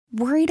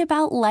Worried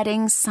about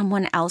letting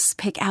someone else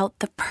pick out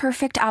the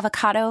perfect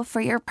avocado for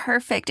your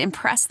perfect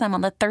impress them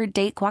on the third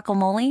date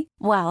guacamole?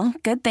 Well,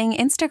 good thing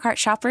Instacart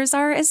shoppers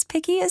are as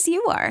picky as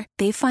you are.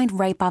 They find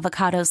ripe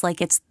avocados like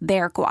it's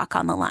their guac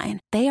on the line.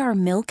 They are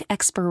milk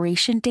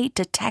expiration date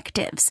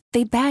detectives.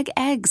 They bag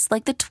eggs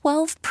like the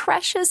 12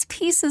 precious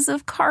pieces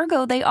of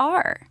cargo they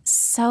are.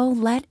 So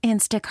let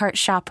Instacart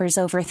shoppers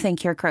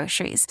overthink your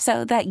groceries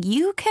so that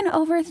you can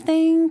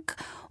overthink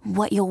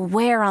what you'll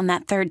wear on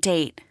that third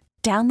date.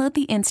 Download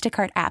the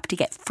Instacart app to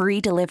get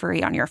free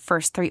delivery on your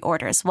first 3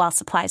 orders while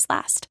supplies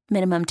last.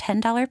 Minimum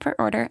 $10 per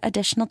order.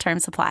 Additional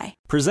terms apply.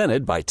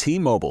 Presented by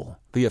T-Mobile,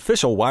 the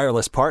official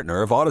wireless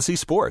partner of Odyssey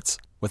Sports.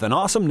 With an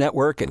awesome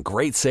network and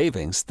great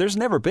savings, there's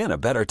never been a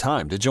better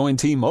time to join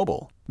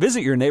T-Mobile. Visit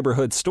your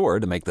neighborhood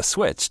store to make the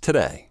switch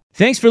today.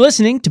 Thanks for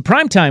listening to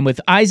Primetime with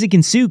Isaac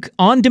and Suk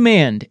on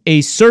Demand, a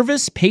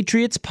Service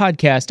Patriots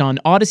podcast on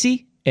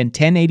Odyssey and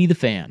 1080 The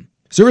Fan.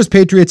 Service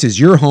Patriots is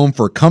your home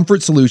for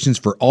comfort solutions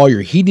for all your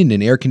heating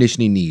and air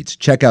conditioning needs.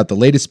 Check out the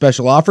latest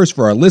special offers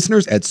for our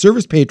listeners at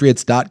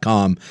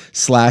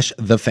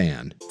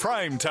servicepatriots.com/thefan.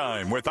 Prime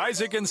Time with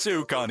Isaac and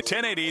Suk on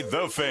 1080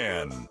 The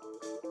Fan.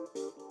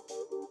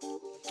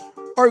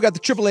 All right, we got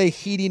the AAA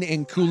heating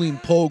and cooling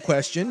poll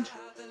question.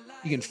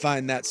 You can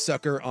find that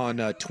sucker on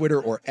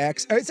Twitter or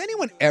X. Is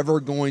anyone ever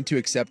going to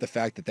accept the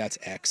fact that that's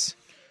X?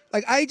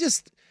 Like,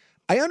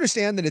 I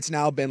understand that it's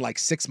now been like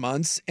 6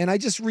 months, and I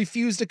just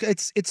refuse to.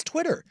 It's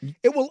Twitter.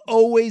 It will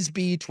always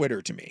be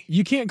Twitter to me.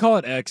 You can't call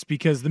it X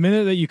because the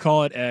minute that you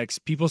call it X,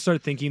 people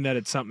start thinking that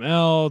it's something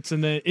else,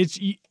 and then it's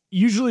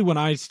usually when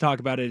I talk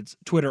about it, it's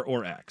Twitter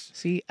or X.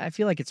 See, I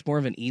feel like it's more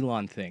of an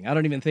Elon thing. I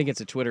don't even think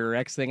it's a Twitter or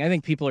X thing. I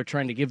think people are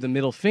trying to give the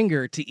middle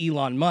finger to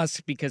Elon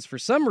Musk because for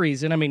some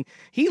reason, I mean,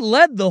 he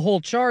led the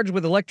whole charge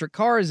with electric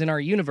cars in our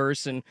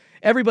universe, and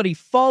everybody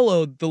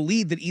followed the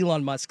lead that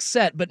Elon Musk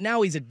set, but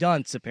now he's a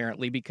dunce,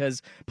 apparently,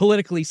 because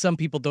politically some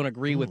people don't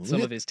agree with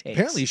some of his takes.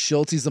 Apparently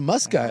Schultz, a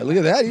Musk guy. Look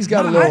at that. He's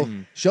got a little...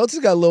 Schultz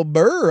has got a little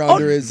burr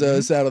under his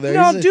saddle there.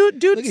 No,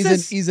 dude look,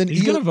 says... He's going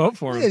to vote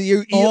for him.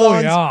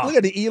 Look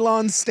at the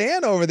Elon stand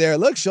over there.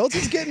 Look, Schultz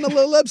is getting a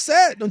little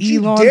upset. Don't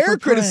you dare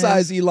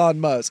criticize Elon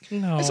Musk.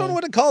 No. I just don't know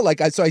what to call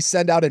it. So I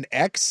send out an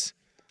X.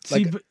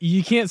 See, but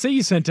you can't say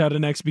you sent out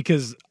an X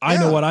because I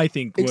know what I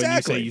think when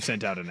you say you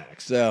sent out an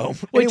X. So,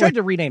 he tried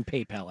to rename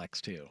PayPal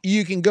X too.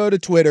 You can go to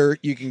Twitter.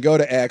 You can go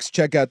to X.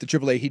 Check out the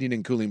AAA Heating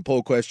and Cooling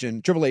poll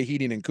question. AAA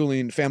Heating and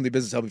Cooling, family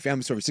business helping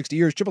families for over 60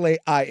 years.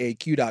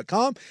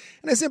 AAAIAQ.com.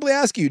 And I simply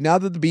ask you, now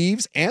that the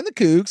Beavs and the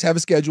Cougs have a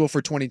schedule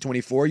for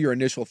 2024, your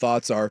initial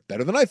thoughts are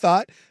better than I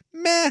thought,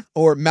 meh,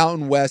 or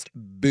Mountain West,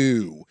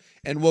 boo.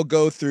 And we'll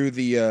go through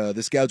the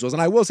schedules.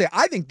 And I will say,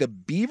 I think the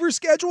Beavers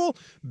schedule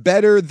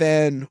better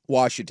than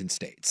Washington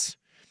State's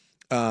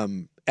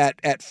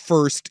at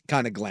first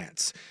kind of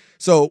glance.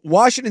 So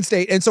Washington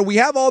State, and so we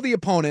have all the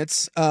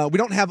opponents. We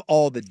don't have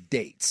all the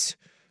dates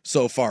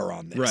so far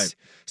on this. Right.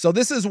 So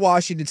this is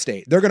Washington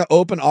State. They're going to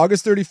open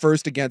August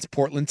 31st against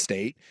Portland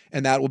State,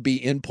 and that will be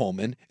in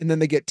Pullman. And then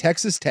they get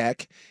Texas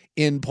Tech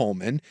in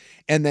Pullman.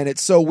 And then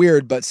it's so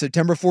weird, but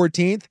September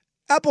 14th,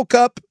 Apple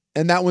Cup,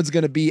 and that one's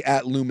going to be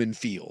at Lumen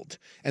Field.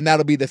 And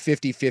that'll be the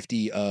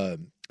 50-50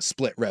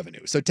 split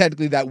revenue. So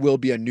technically that will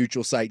be a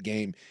neutral site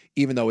game,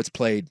 even though it's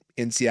played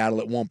in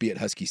Seattle. It won't be at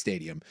Husky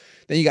Stadium.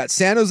 Then you got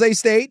San Jose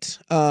State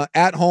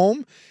at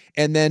home.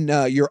 And then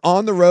you're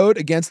on the road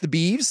against the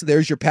Beavs.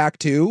 There's your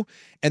Pac-2.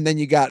 And then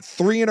you got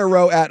 3 in a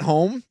row at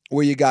home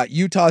where you got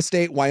Utah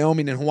State,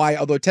 Wyoming, and Hawaii,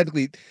 although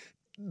technically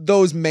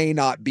those may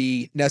not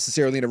be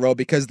necessarily in a row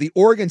because the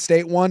Oregon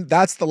State one,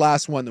 that's the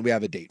last one that we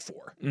have a date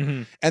for.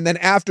 Mm-hmm. And then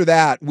after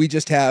that, we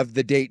just have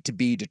the date to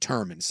be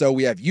determined. So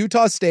we have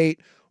Utah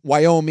State,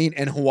 Wyoming,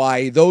 and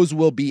Hawaii. Those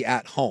will be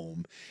at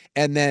home.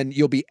 And then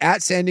you'll be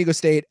at San Diego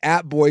State,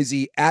 at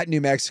Boise, at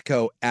New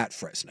Mexico, at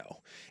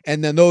Fresno.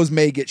 And then those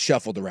may get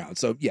shuffled around.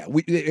 So yeah,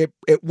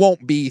 it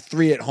won't be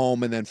 3 at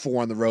home and then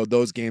 4 on the road.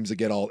 Those games will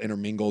get all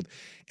intermingled.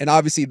 And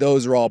obviously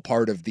those are all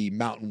part of the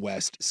Mountain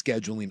West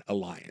scheduling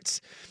alliance.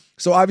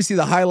 So obviously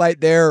the highlight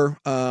there,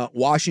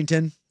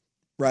 Washington,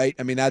 right?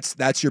 I mean,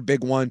 that's your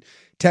big one.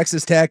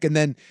 Texas Tech. And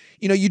then,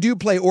 you do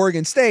play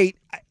Oregon State.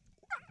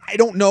 I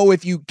don't know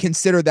if you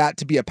consider that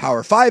to be a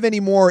Power 5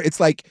 anymore. It's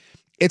like,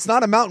 it's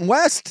not a Mountain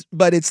West,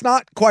 but it's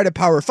not quite a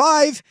Power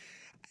 5.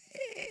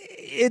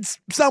 It's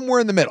somewhere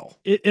in the middle.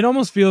 It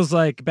almost feels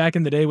like back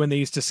in the day when they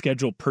used to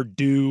schedule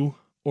Purdue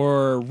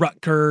or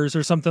Rutgers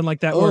or something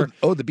like that.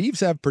 The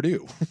Beavs have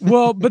Purdue.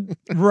 Well, but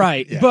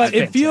right. Yeah, but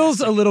it feels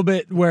a little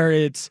bit where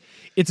it's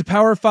a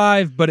Power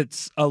 5, but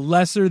it's a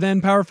lesser than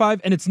Power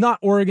 5, and it's not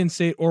Oregon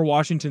State or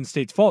Washington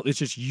State's fault. It's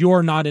just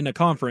you're not in a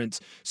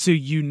conference, so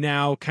you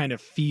now kind of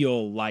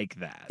feel like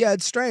that. Yeah,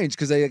 it's strange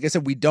because, like I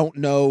said, we don't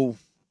know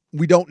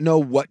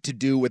what to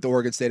do with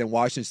Oregon State and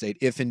Washington State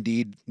if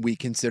indeed we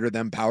consider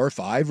them Power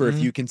 5 or if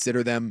you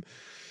consider them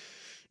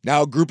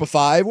now a group of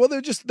 5. Well,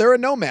 they're a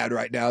nomad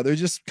right now. They're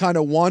just kind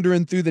of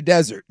wandering through the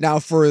desert. Now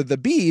for the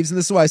Beavs, and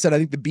this is why I said I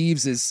think the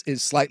Beavs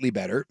is slightly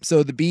better.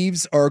 So the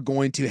Beavs are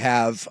going to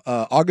have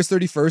August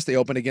 31st, they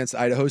open against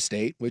Idaho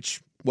State,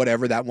 which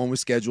whatever. That one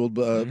was scheduled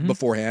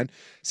beforehand.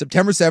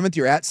 September 7th,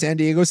 you're at San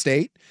Diego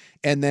State.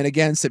 And then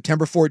again,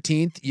 September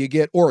 14th, you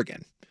get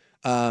Oregon,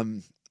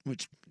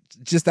 which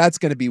just that's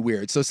going to be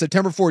weird. So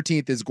September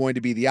 14th is going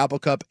to be the Apple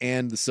Cup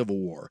and the Civil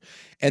War.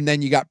 And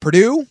then you got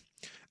Purdue.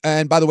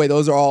 And by the way,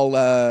 those are all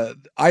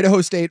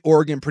Idaho State,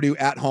 Oregon, Purdue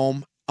at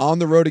home, on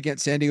the road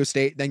against San Diego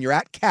State. Then you're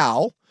at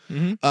Cal,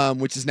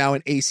 which is now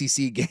an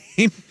ACC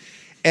game.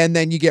 And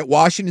then you get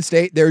Washington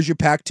State. There's your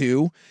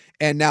Pac-2.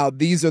 And now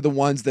these are the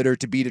ones that are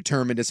to be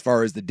determined as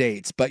far as the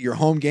dates. But your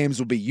home games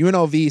will be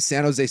UNLV,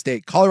 San Jose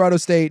State, Colorado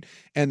State,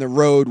 and the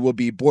road will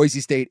be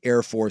Boise State,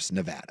 Air Force,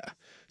 Nevada.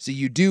 So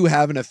you do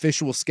have an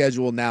official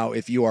schedule now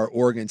if you are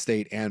Oregon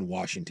State and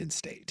Washington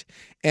State.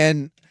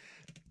 And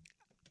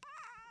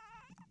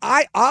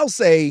I'll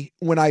say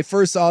when I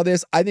first saw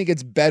this, I think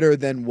it's better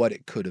than what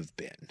it could have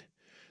been.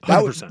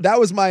 That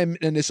was my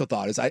initial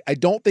thought. Is I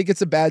don't think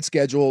it's a bad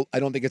schedule. I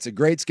don't think it's a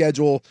great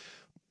schedule.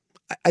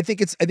 I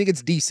think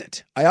it's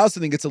decent. I also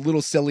think it's a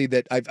little silly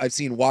that I've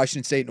seen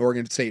Washington State and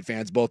Oregon State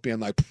fans both being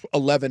like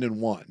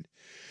 11-1.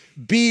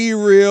 Be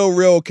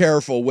real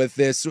careful with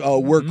this.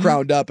 We're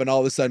crowned up and all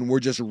of a sudden we're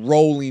just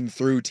rolling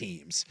through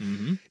teams.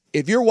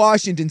 If you're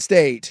Washington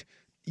State,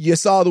 you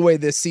saw the way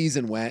this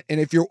season went. And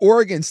if you're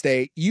Oregon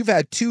State, you've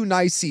had 2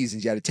 nice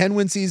seasons. You had a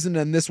 10-win season,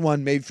 and this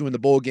one, maybe if you win the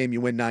bowl game,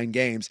 you win 9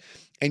 games.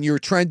 And you're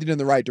trending in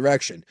the right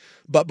direction.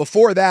 But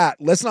before that,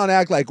 let's not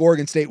act like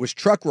Oregon State was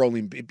truck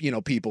rolling,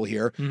 people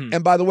here.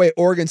 And by the way,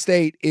 Oregon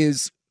State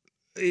is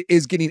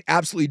getting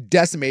absolutely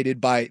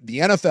decimated by the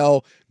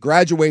NFL,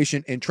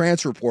 graduation, and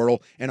transfer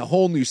portal, and a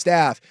whole new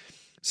staff.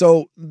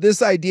 So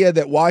this idea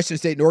that Washington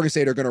State and Oregon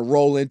State are going to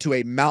roll into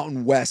a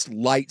Mountain West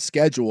light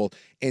schedule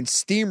and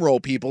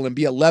steamroll people and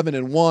be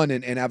 11-1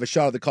 and have a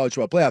shot at the college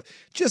football playoff,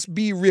 just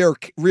be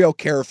real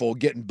careful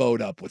getting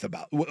bowed up with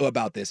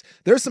about this.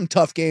 There's some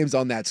tough games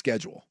on that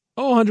schedule.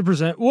 Oh,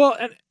 100%. Well,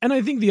 and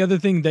I think the other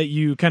thing that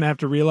you kind of have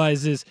to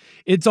realize is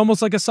it's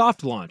almost like a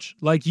soft launch.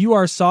 Like you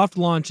are soft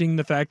launching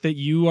the fact that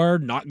you are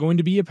not going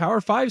to be a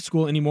Power 5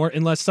 school anymore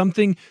unless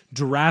something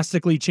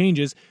drastically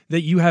changes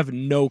that you have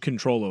no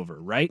control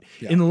over, right?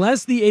 Yeah.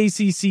 Unless the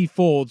ACC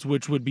folds,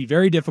 which would be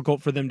very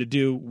difficult for them to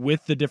do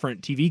with the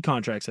different TV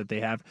contracts that they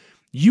have,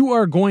 you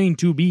are going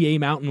to be a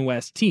Mountain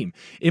West team.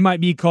 It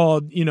might be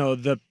called,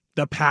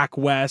 the Pac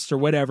West or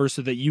whatever,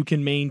 so that you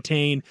can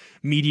maintain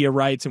media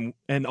rights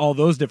and all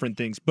those different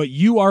things. But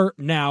you are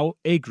now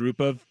a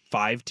group of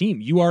 5 team.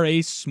 You are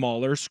a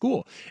smaller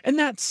school. And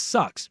that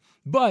sucks.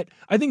 But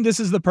I think this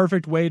is the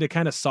perfect way to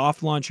kind of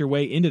soft launch your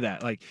way into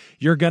that. Like,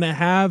 you're going to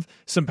have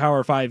some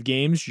Power 5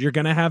 games. You're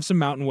going to have some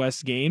Mountain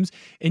West games,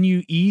 and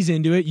you ease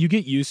into it. You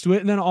get used to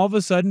it. And then all of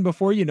a sudden,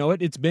 before you know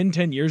it, it's been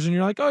 10 years and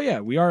you're like, oh yeah,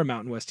 we are a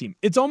Mountain West team.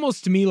 It's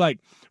almost to me like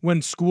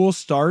when school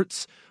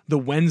starts the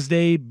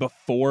Wednesday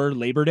before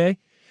Labor Day,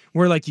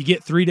 where like you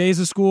get 3 days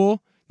of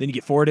school, then you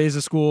get 4 days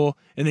of school,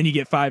 and then you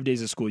get 5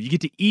 days of school. You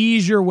get to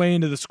ease your way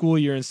into the school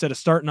year instead of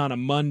starting on a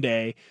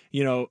Monday,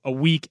 a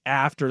week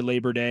after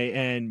Labor Day,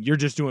 and you're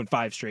just doing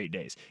 5 straight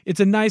days. It's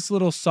a nice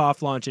little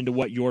soft launch into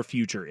what your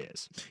future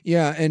is.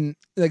 Yeah, and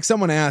like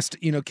someone asked,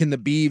 can the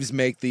Beavs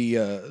make the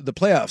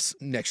playoffs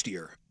next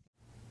year?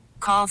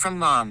 Call from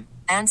mom.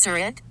 Answer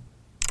it.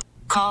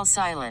 Call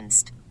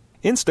silenced.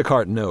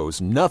 Instacart knows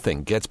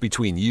nothing gets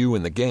between you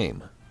and the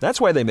game.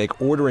 That's why they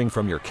make ordering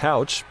from your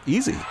couch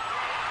easy.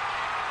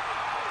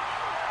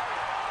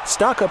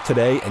 Stock up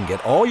today and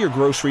get all your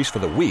groceries for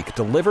the week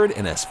delivered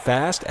in as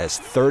fast as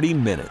 30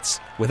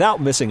 minutes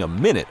without missing a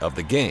minute of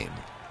the game.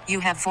 You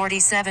have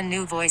 47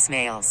 new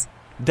voicemails.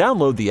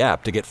 Download the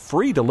app to get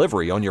free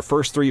delivery on your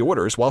first 3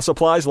 orders while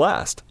supplies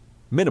last.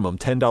 Minimum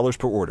 $10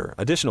 per order.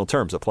 Additional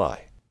terms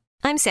apply.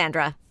 I'm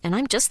Sandra, and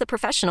I'm just the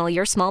professional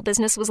your small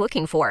business was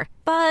looking for.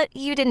 But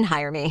you didn't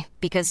hire me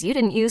because you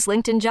didn't use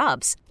LinkedIn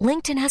Jobs.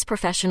 LinkedIn has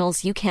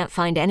professionals you can't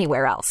find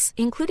anywhere else,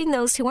 including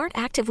those who aren't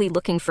actively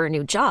looking for a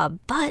new job,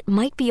 but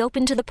might be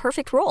open to the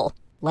perfect role,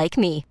 like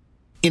me.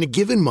 In a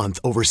given month,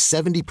 over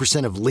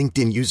 70% of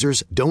LinkedIn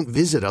users don't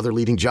visit other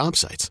leading job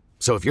sites.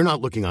 So if you're not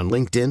looking on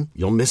LinkedIn,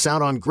 you'll miss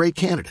out on great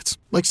candidates,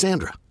 like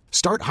Sandra.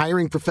 Start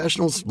hiring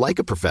professionals like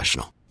a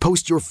professional.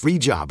 Post your free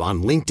job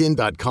on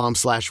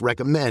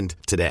linkedin.com/recommend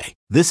today.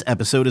 This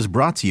episode is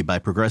brought to you by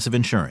Progressive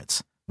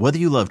Insurance. Whether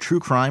you love true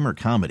crime or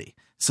comedy,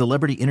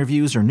 celebrity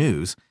interviews or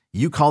news,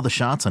 you call the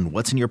shots on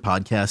what's in your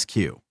podcast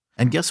queue.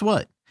 And guess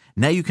what?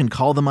 Now you can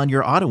call them on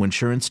your auto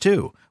insurance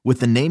too with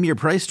the Name Your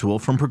Price tool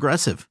from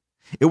Progressive.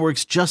 It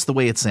works just the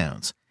way it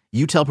sounds.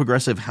 You tell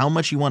Progressive how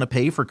much you want to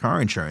pay for car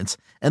insurance,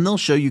 and they'll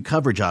show you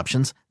coverage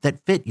options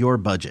that fit your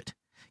budget.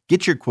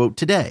 Get your quote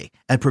today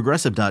at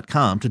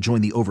Progressive.com to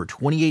join the over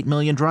 28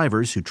 million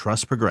drivers who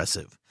trust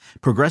Progressive.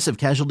 Progressive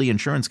Casualty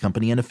Insurance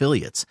Company and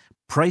Affiliates.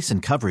 Price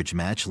and coverage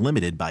match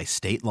limited by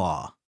state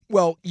law.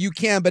 Well, you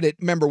can, but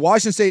remember,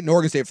 Washington State and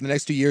Oregon State for the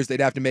next 2 years, they'd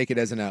have to make it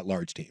as an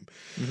at-large team.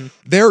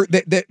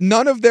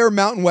 None of their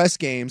Mountain West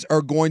games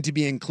are going to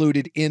be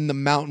included in the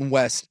Mountain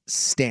West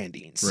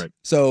standings. Right.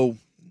 So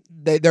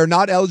they're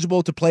not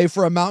eligible to play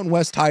for a Mountain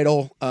West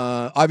title.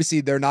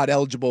 Obviously, they're not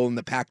eligible in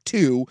the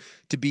Pac-2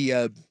 to be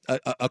a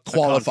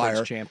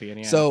qualifier. A champion,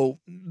 yeah. So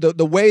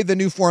the way the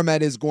new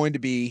format is going to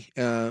be,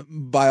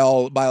 by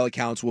all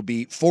accounts, will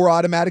be 4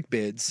 automatic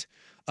bids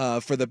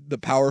for the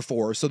Power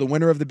 4. So the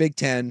winner of the Big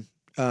Ten,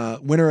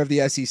 winner of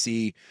the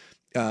SEC,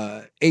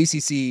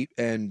 ACC,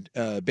 and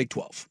Big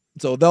 12.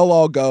 So they'll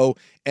all go,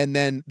 and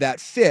then that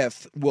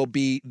 5th will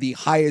be the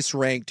highest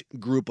ranked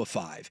group of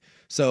 5.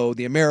 So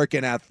the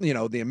American,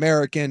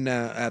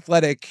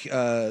 Athletic,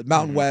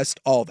 Mountain West,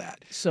 all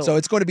that. So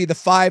it's going to be the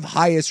 5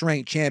 highest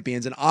ranked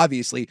champions, and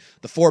obviously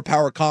the 4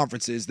 power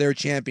conferences, their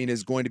champion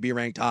is going to be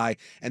ranked high,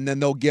 and then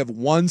they'll give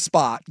 1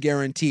 spot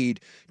guaranteed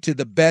to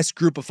the best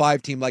group of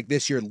 5 team. Like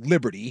this year,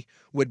 Liberty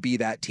would be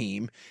that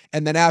team,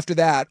 and then after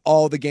that,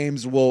 all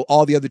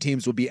the other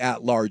teams will be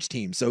at-large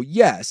teams. So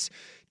yes,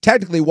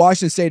 technically,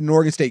 Washington State and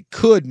Oregon State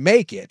could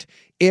make it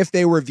if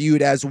they were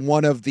viewed as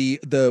one of the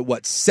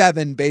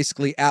 7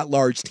 basically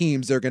at-large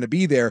teams that are going to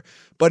be there.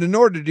 But in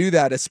order to do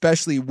that,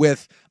 especially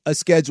with a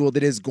schedule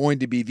that is going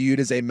to be viewed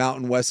as a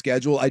Mountain West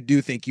schedule, I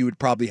do think you would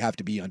probably have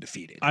to be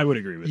undefeated. I would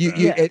agree with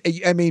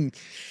that. I mean,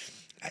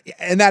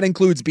 and that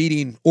includes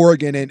beating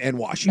Oregon and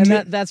Washington.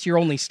 And that's your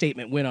only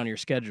statement win on your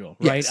schedule,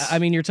 right? Yes. I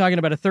mean, you're talking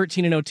about a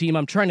 13-0 team.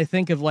 I'm trying to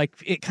think of,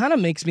 it kind of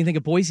makes me think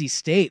of Boise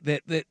State,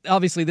 that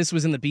obviously this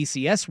was in the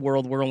BCS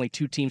world where only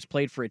 2 teams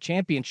played for a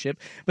championship,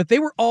 but they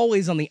were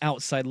always on the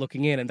outside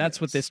looking in, and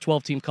that's what this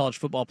 12-team college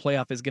football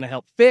playoff is going to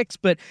help fix.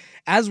 But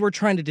as we're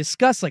trying to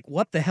discuss,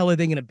 what the hell are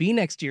they going to be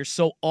next year?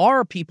 So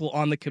are people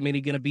on the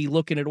committee going to be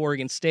looking at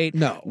Oregon State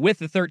with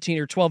the 13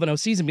 or 12-0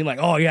 season being like,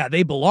 oh yeah,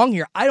 they belong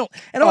here? I'm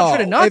not trying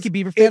to knock you,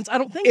 Beaver fans. I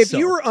don't think so. If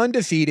you were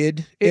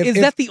undefeated... Is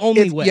that the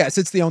only way? Yes,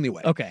 it's the only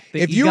way. Okay.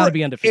 You got to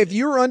be undefeated. If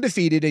you were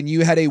undefeated and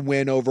you had a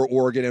win over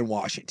Oregon and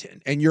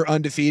Washington, and you're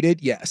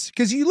undefeated, yes.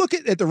 Because you look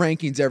at the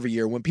rankings every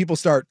year when people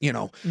start,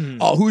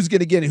 who's going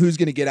to get in, who's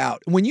going to get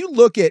out. When you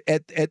look at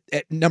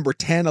number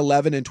 10,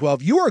 11, and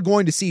 12, you are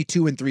going to see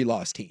 2 and 3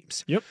 lost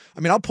teams. Yep.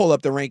 I mean, I'll pull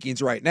up the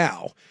rankings right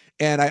now.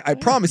 And I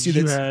promise you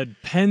that you had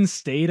Penn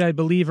State, I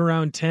believe,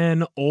 around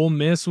 10. Ole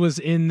Miss was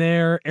in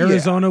there.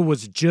 Arizona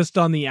was just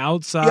on the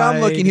outside. Yeah,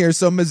 I'm looking here.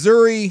 So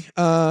Missouri.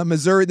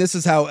 This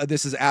is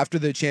after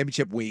the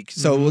championship week.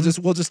 So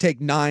we'll just take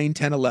 9,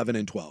 10, 11,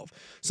 and 12.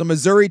 So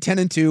Missouri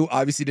 10-2,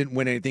 obviously didn't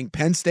win anything.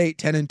 Penn State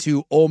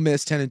 10-2, Ole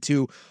Miss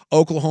 10-2,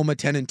 Oklahoma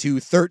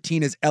 10-2,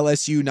 13 is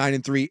LSU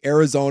 9-3,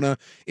 Arizona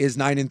is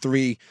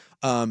 9-3.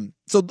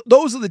 So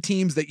those are the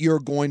teams that you're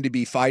going to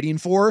be fighting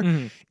for.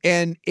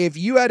 And if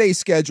you had a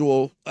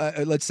schedule,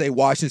 let's say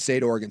Washington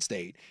State, Oregon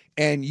State,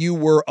 and you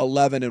were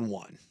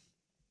 11-1,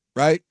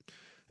 right?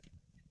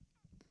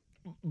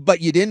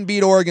 But you didn't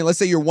beat Oregon. Let's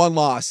say your 1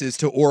 loss is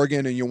to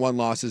Oregon and your 1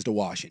 loss is to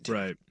Washington.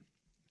 Right.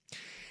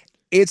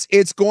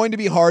 It's going to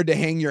be hard to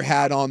hang your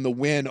hat on the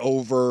win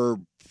over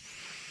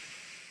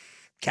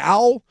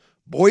Cal,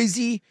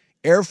 Boise,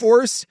 Air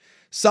Force.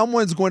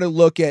 Someone's going to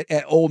look at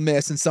Ole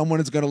Miss and someone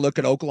is going to look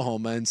at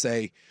Oklahoma and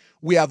say,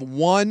 we're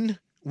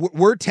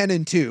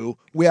 10-2.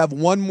 We have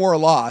 1 more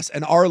loss,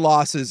 and our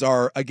losses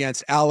are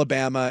against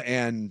Alabama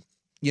and,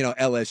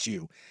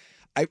 LSU.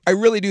 I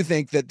really do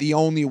think that the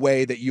only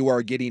way that you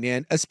are getting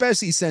in,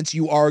 especially since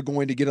you are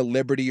going to get a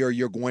Liberty or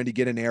you're going to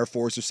get an Air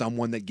Force or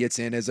someone that gets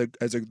in as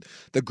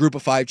the group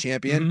of 5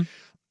 champion,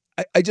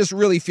 I just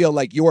really feel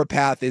like your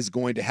path is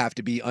going to have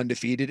to be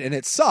undefeated, and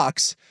it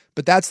sucks,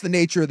 but that's the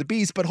nature of the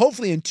beast. But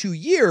hopefully in 2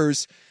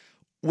 years,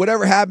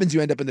 whatever happens, you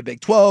end up in the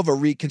Big 12 or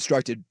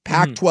reconstructed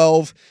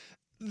Pac-12.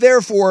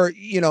 Therefore,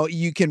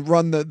 you can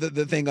run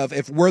the thing of,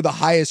 if we're the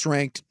highest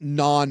ranked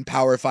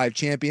non-Power 5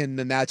 champion,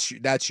 then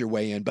that's your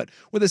way in. But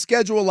with a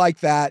schedule like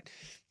that,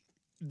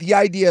 the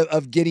idea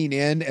of getting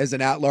in as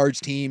an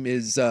at-large team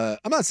is, I'm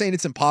not saying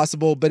it's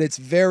impossible, but it's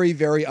very,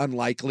 very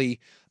unlikely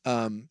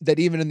that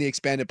even in the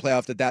expanded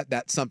playoff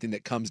that's something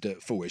that comes to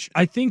fruition.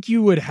 I think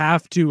you would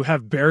have to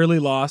have barely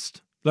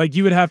lost.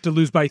 You would have to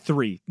lose by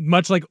 3,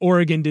 much like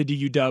Oregon did to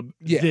UW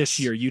this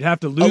year. You'd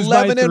have to lose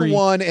by 3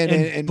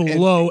 and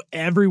blow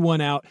everyone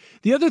out.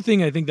 The other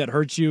thing I think that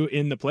hurts you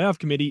in the playoff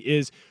committee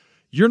is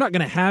you're not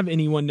going to have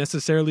anyone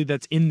necessarily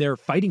that's in there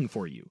fighting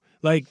for you.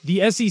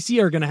 The SEC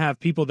are going to have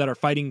people that are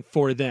fighting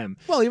for them.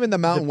 Well, even the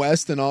Mountain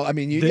West and all. I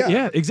mean,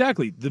 yeah,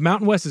 exactly. The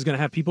Mountain West is going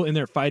to have people in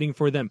there fighting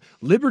for them.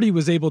 Liberty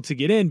was able to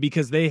get in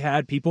because they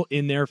had people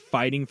in there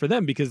fighting for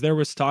them, because there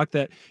was talk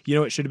that,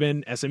 it should have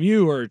been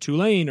SMU or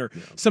Tulane or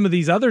some of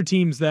these other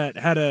teams that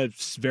had a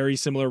very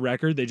similar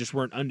record. They just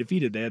weren't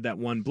undefeated. They had that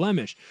 1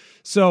 blemish.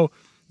 So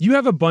you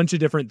have a bunch of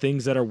different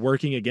things that are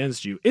working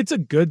against you. It's a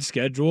good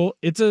schedule.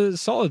 It's a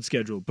solid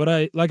schedule.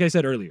 But like I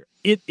said earlier,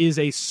 it is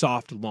a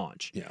soft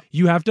launch. Yeah.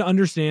 You have to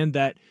understand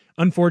that,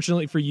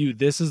 unfortunately for you,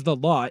 this is the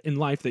lot in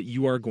life that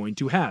you are going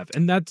to have.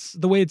 And that's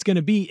the way it's going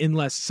to be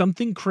unless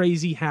something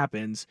crazy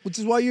happens. Which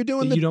is why you're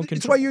doing the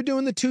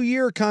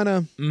 2-year kind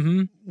of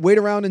wait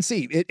around and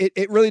see.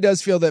 It really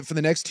does feel that for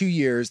the next 2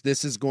 years,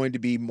 this is going to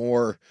be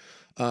more,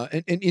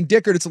 in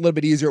Dickert, it's a little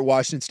bit easier at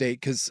Washington State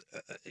because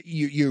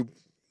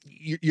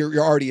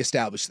you're already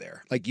established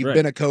there. Like you've Right.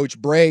 been a coach.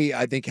 Bray,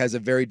 I think, has a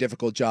very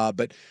difficult job,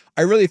 but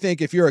I really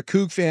think if you're a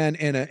Coug fan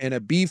and a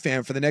Beav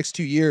fan for the next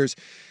 2 years,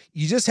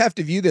 you just have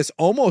to view this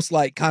almost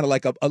like kind of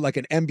like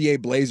an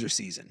NBA Blazer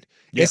season.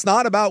 Yeah. It's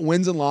not about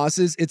wins and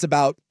losses. It's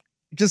about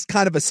just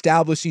kind of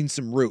establishing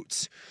some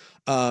roots.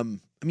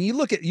 I mean, you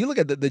look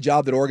at the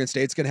job that Oregon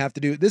State's going to have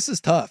to do. This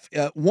is tough.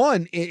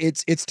 One,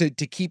 it's to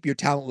keep your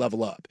talent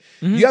level up.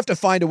 Mm-hmm. You have to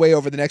find a way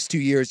over the next 2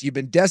 years. You've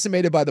been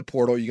decimated by the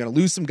portal. You're going to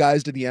lose some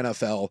guys to the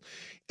NFL,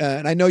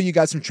 and I know you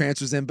got some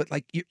transfers in, but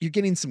like you're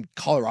getting some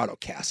Colorado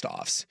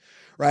cast-offs,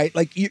 right?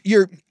 Like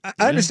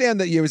I understand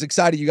that you was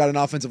excited you got an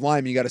offensive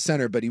lineman, you got a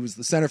center, but he was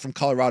the center from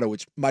Colorado,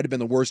 which might have been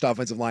the worst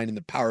offensive line in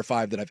the Power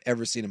 5 that I've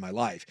ever seen in my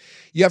life.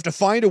 You have to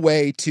find a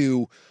way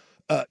to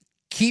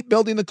keep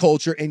building the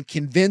culture and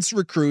convince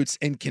recruits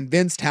and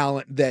convince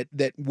talent that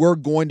we're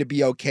going to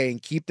be okay,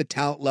 and keep the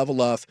talent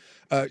level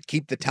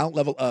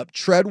up,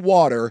 tread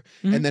water,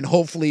 and then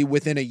hopefully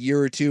within a year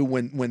or two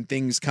when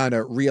things kind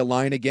of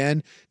realign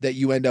again, that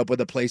you end up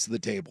with a place at the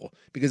table.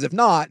 Because if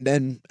not,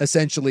 then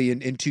essentially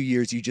in 2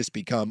 years you just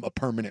become a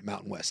permanent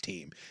Mountain West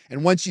team.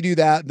 And once you do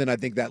that, then I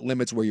think that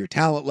limits where your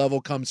talent level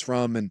comes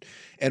from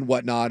and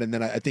whatnot. And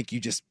then I think you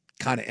just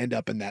kind of end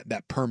up in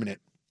that permanent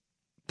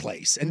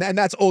place. And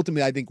that's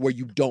ultimately, I think, where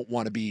you don't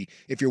want to be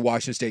if you're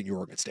Washington State and you're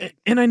Oregon State.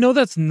 And I know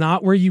that's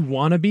not where you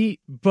want to be,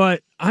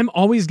 but I'm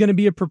always going to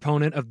be a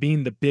proponent of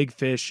being the big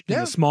fish in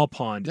the small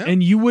pond. Yeah.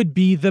 And you would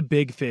be the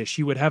big fish.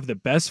 You would have the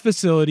best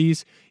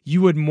facilities.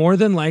 You would more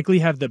than likely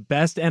have the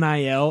best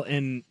NIL.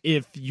 And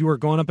if you were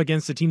going up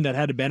against a team that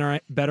had a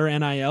better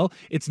NIL,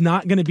 it's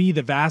not going to be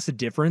the vast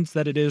difference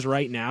that it is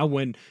right now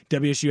when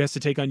WSU has to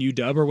take on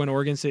UW or when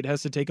Oregon State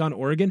has to take on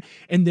Oregon.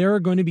 And there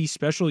are going to be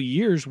special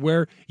years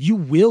where you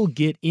will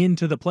get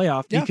into the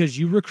playoff because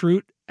you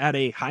recruit at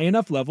a high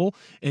enough level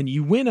and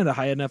you win at a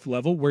high enough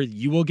level where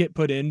you will get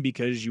put in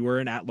because you were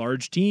an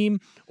at-large team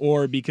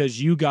or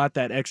because you got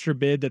that extra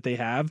bid that they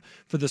have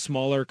for the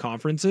smaller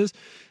conferences.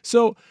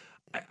 So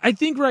I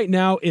think right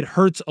now it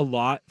hurts a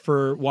lot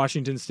for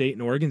Washington State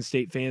and Oregon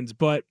State fans,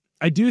 but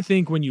I do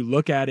think when you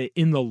look at it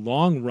in the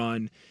long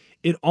run,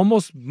 it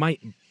almost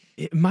might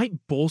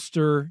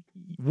bolster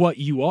what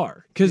you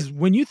are. Because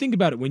when you think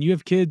about it, when you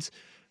have kids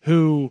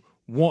who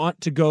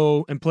want to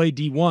go and play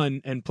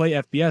D1 and play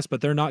FBS, but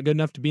they're not good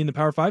enough to be in the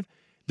Power 5,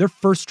 their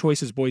first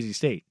choice is Boise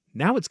State.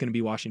 Now it's going to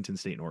be Washington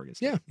State and Oregon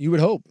State. Yeah, you would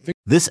hope.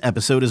 This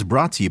episode is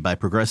brought to you by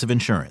Progressive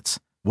Insurance.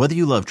 Whether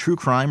you love true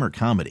crime or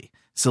comedy,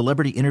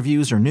 celebrity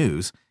interviews or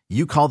news,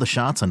 you call the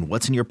shots on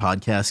what's in your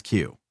podcast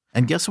queue.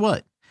 And guess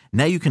what?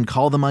 Now you can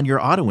call them on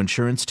your auto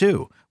insurance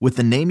too with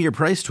the Name Your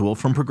Price tool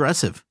from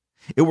Progressive.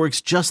 It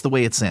works just the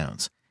way it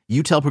sounds.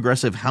 You tell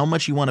Progressive how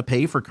much you want to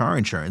pay for car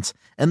insurance,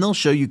 and they'll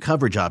show you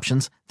coverage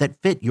options that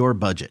fit your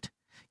budget.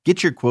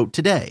 Get your quote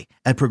today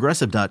at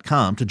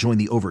Progressive.com to join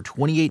the over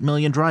 28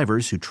 million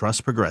drivers who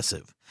trust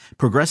Progressive.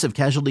 Progressive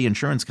Casualty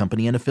Insurance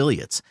Company and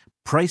Affiliates.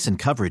 Price and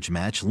coverage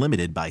match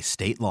limited by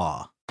state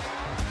law.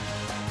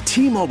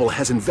 T-Mobile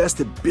has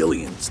invested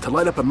billions to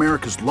light up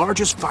America's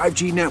largest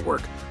 5G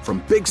network,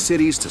 from big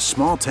cities to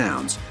small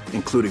towns,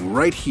 including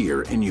right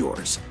here in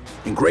yours.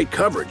 And great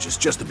coverage is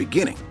just the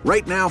beginning.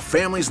 Right now,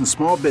 families and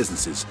small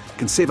businesses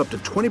can save up to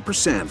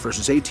 20%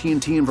 versus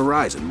AT&T and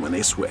Verizon when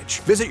they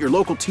switch. Visit your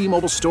local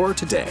T-Mobile store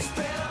today.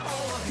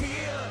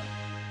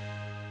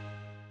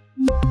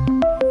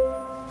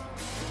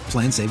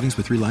 Plan savings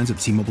with 3 lines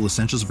of T-Mobile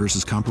Essentials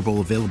versus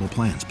comparable available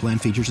plans. Plan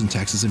features and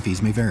taxes and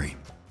fees may vary.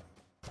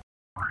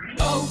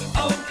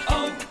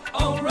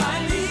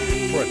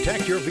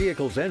 Protect your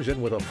vehicle's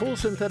engine with a full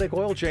synthetic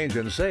oil change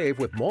and save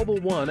with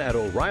Mobil 1 at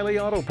O'Reilly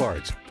Auto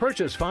Parts.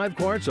 Purchase 5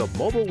 quarts of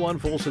Mobil 1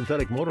 full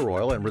synthetic motor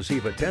oil and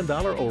receive a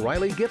 $10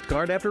 O'Reilly gift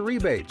card after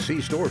rebate.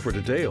 See store for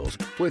details.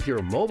 With your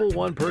Mobil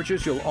 1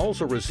 purchase, you'll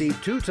also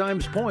receive 2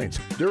 times points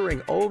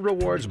during O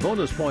Rewards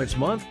Bonus Points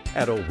Month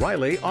at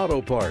O'Reilly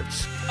Auto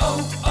Parts.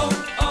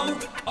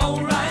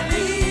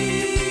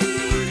 O'Reilly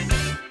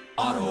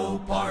Auto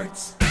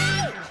Parts.